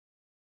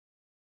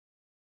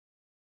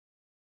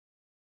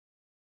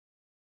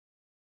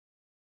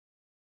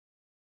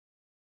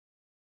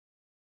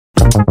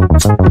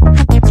Hello,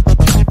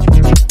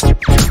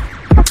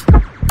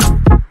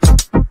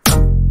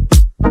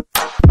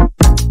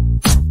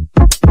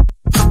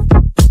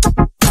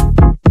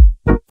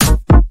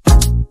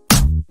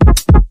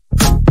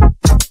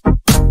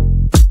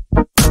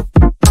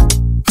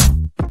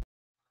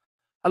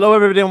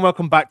 everybody, and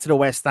welcome back to the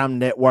West Ham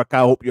Network.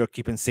 I hope you're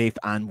keeping safe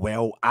and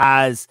well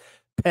as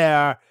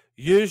per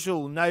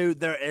usual. Now,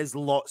 there is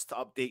lots to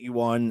update you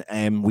on.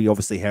 We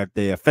obviously heard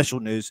the official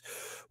news,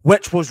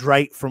 which was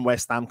right from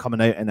West Ham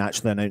coming out and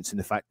actually announcing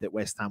the fact that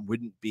West Ham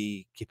wouldn't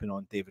be keeping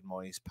on David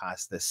Moyes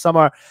past this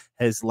summer.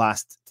 His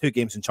last 2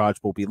 games in charge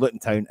will be Luton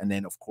Town and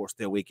then, of course,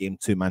 the away game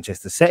to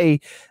Manchester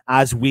City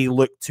as we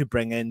look to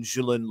bring in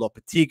Julian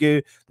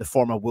Lopetegui, the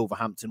former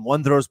Wolverhampton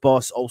Wanderers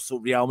boss, also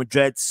Real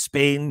Madrid,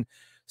 Spain,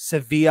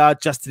 Sevilla,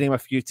 just to name a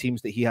few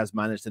teams that he has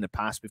managed in the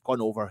past. We've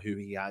gone over who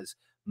he has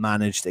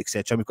managed,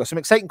 etc. We've got some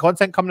exciting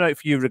content coming out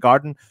for you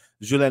regarding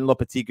Julian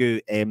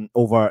Lopetegui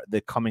over the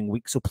coming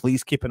week, so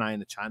please keep an eye on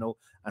the channel,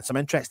 and some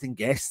interesting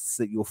guests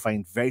that you'll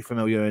find very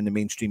familiar in the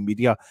mainstream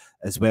media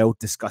as well,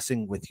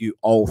 discussing with you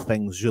all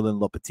things Julian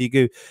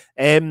Lopetegui.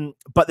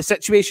 But the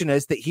situation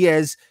is that he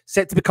is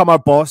set to become our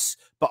boss,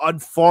 but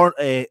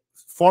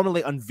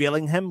formally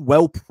unveiling him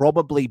will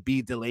probably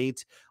be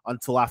delayed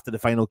until after the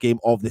final game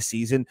of the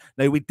season.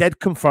 Now, we did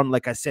confirm,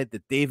 like I said,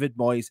 that David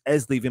Moyes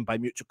is leaving by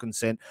mutual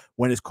consent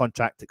when his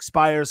contract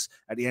expires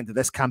at the end of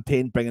this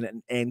campaign, bringing it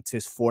an end to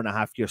his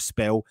 4.5-year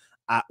spell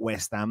at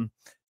West Ham.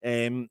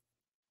 And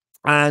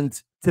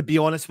to be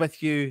honest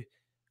with you,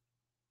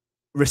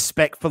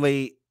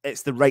 respectfully,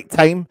 it's the right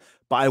time,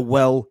 but I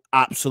will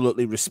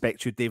absolutely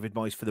respect you, David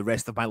Moyes, for the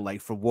rest of my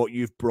life, for what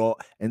you've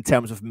brought in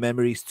terms of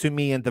memories to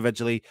me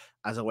individually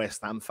as a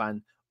West Ham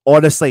fan.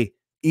 Honestly,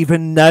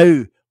 even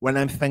now, when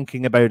I'm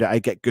thinking about it, I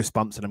get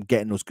goosebumps, and I'm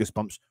getting those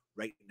goosebumps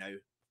right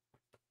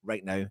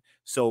now.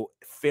 So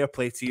fair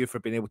play to you for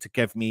being able to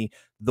give me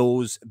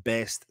those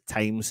best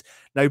times.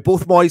 Now,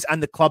 both Moyes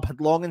and the club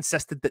had long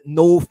insisted that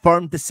no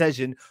firm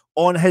decision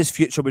on his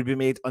future would be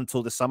made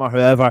until the summer.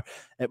 However,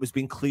 it was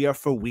been clear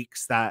for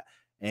weeks that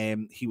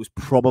he was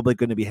probably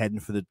going to be heading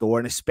for the door,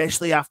 and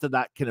especially after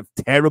that kind of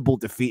terrible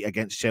defeat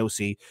against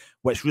Chelsea,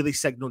 which really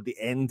signalled the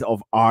end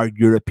of our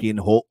European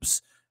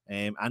hopes,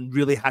 and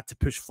really had to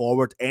push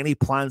forward any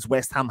plans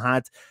West Ham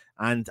had,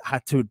 and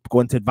had to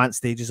go into advanced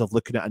stages of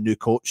looking at a new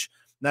coach.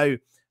 Now,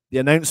 the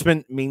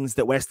announcement means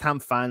that West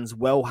Ham fans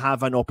will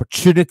have an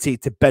opportunity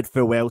to bid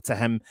farewell to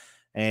him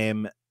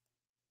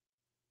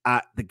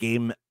at the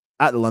game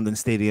at the London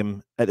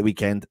Stadium at the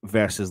weekend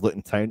versus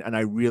Luton Town, and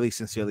I really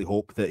sincerely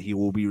hope that he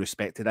will be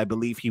respected. I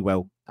believe he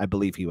will.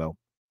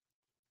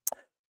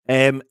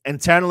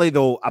 Internally,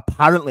 though,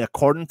 apparently,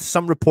 according to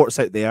some reports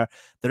out there,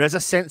 there is a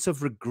sense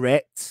of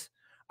regret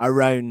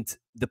around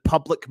the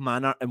public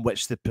manner in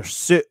which the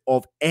pursuit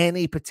of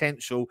any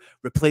potential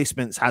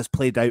replacements has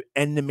played out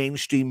in the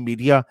mainstream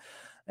media,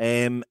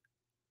 and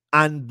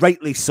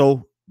rightly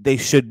so. They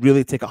should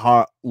really take a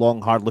hard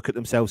look at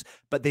themselves,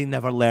 but they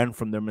never learn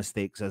from their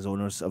mistakes as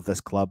owners of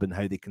this club and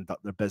how they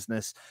conduct their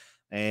business.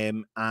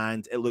 And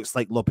it looks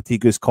like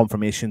Lopetegui's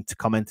confirmation to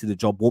come into the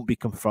job won't be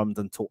confirmed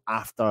until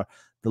after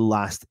the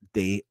last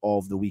day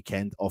of the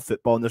weekend of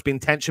football. And there's been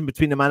tension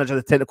between the manager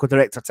and the technical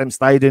director, Tim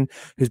Steidten,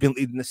 who's been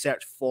leading the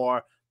search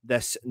for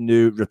this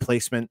new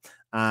replacement.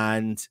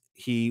 And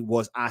he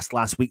was asked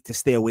last week to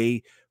stay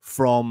away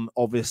from,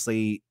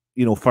 obviously,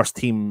 first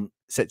team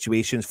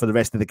situations for the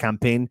rest of the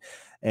campaign.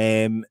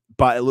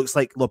 But it looks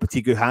like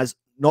Lopetegui has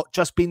not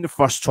just been the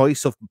first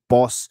choice of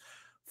boss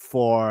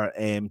for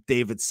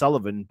David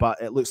Sullivan, but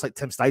it looks like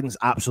Tim Steidten's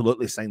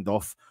absolutely signed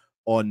off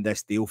on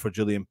this deal for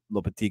Julian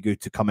Lopetegui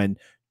to come in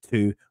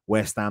to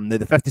West Ham. Now,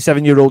 the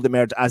 57-year-old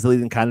emerged as the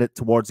leading candidate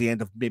towards the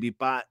end of maybe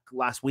back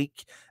last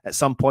week at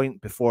some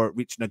point before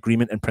reaching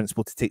agreement in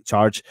principle to take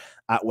charge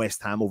at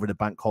West Ham over the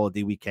bank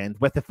holiday weekend,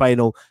 with the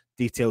final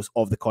details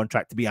of the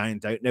contract to be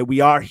ironed out. Now, we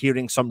are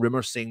hearing some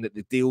rumours saying that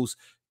the deals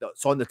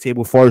that's on the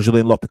table for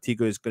Julian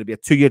Lopetegui is going to be a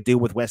 2-year deal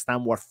with West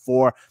Ham worth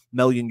 €4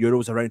 million,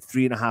 around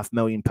 £3.5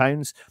 million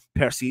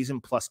per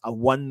season, plus a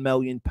 £1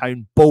 million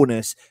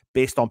bonus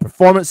based on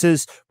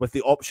performances, with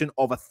the option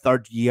of a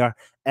 3rd year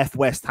if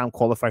West Ham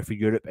qualify for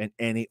Europe in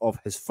any of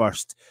his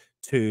first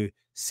 2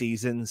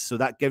 seasons. So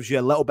that gives you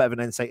a little bit of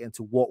an insight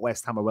into what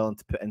West Ham are willing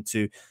to put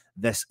into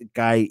this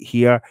guy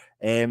here.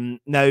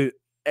 Now,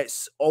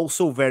 it's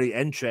also very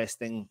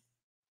interesting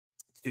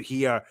to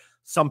hear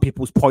some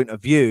people's point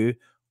of view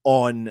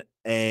on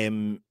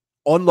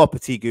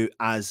Lopetegui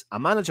as a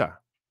manager.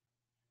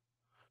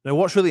 Now,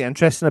 what's really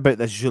interesting about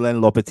this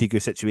Julian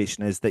Lopetegui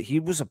situation is that he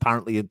was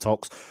apparently in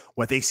talks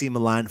with AC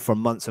Milan for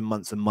months and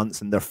months and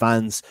months, and their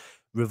fans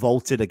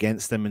revolted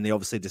against him, and they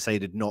obviously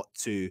decided not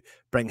to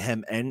bring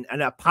him in.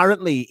 And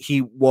apparently he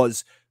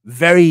was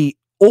very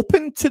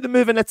open to the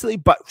move in Italy,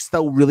 but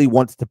still really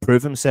wanted to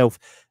prove himself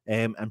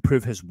and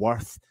prove his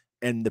worth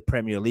in the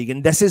Premier League.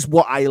 And this is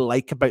what I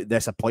like about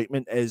this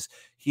appointment, is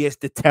he is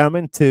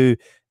determined to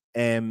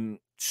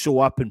show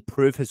up and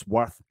prove his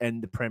worth in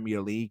the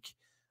Premier League.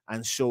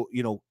 and show,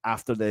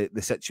 after the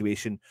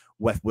situation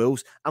with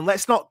Wolves. And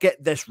let's not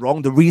get this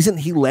wrong. The reason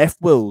he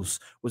left Wolves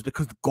was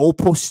because the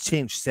goalposts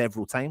changed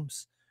several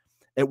times.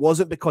 It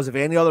wasn't because of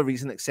any other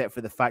reason except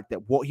for the fact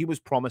that what he was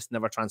promised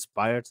never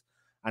transpired,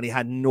 and he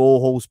had no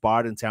holds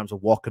barred in terms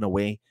of walking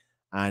away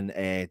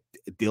and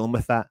dealing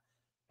with that.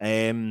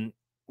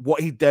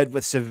 What he did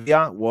with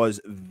Sevilla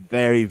was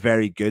very,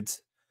 very good.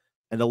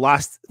 In the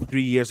last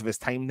 3 years of his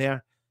time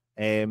there,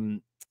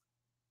 he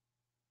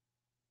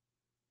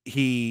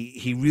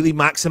really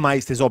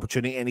maximized his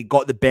opportunity, and he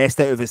got the best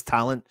out of his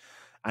talent,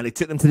 and he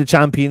took them to the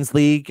Champions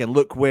League. And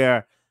look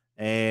where,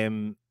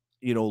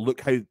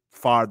 look how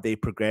far they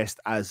progressed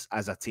as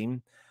a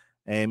team.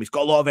 He's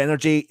got a lot of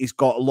energy. He's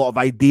got a lot of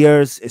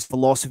ideas. His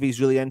philosophy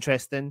is really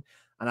interesting.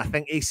 And I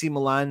think AC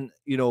Milan,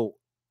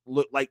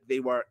 looked like they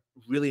were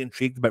really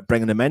intrigued about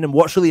bringing him in. And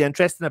what's really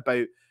interesting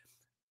about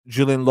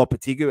Julian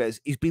Lopetegui is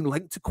he's been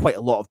linked to quite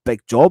a lot of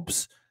big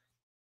jobs.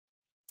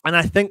 And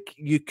I think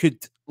you could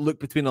look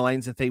between the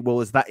lines and think,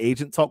 well, is that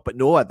agent talk? But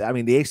no, I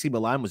mean, the AC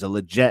Milan was a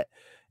legit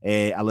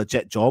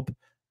job.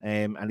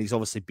 And he's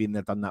obviously been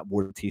there, done that,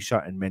 wore the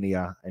t-shirt in many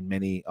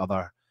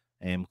other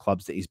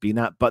clubs that he's been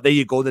at. But there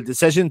you go. The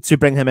decision to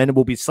bring him in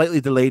will be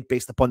slightly delayed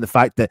based upon the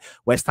fact that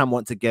West Ham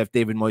want to give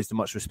David Moyes as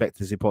much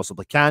respect as they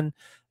possibly can.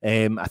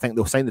 I think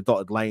they'll sign the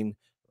dotted line,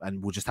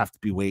 and we'll just have to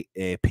be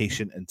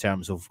patient in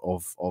terms of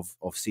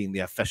seeing the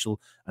official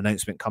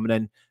announcement coming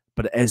in.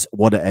 But it is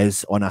what it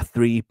is on a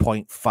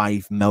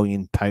 £3.5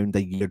 million a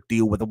year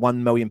deal with a £1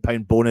 million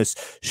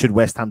bonus should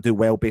West Ham do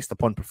well based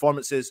upon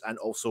performances, and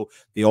also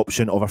the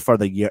option of a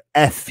further year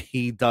if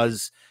he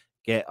does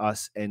get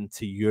us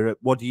into Europe.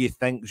 What do you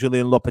think,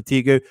 Julian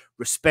Lopetegui?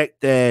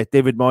 Respect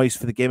David Moyes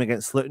for the game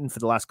against Luton for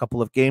the last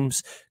couple of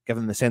games, give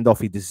him the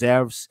send-off he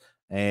deserves.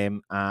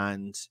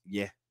 And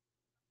yeah,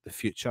 the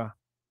future,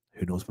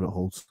 who knows what it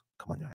holds. Come on,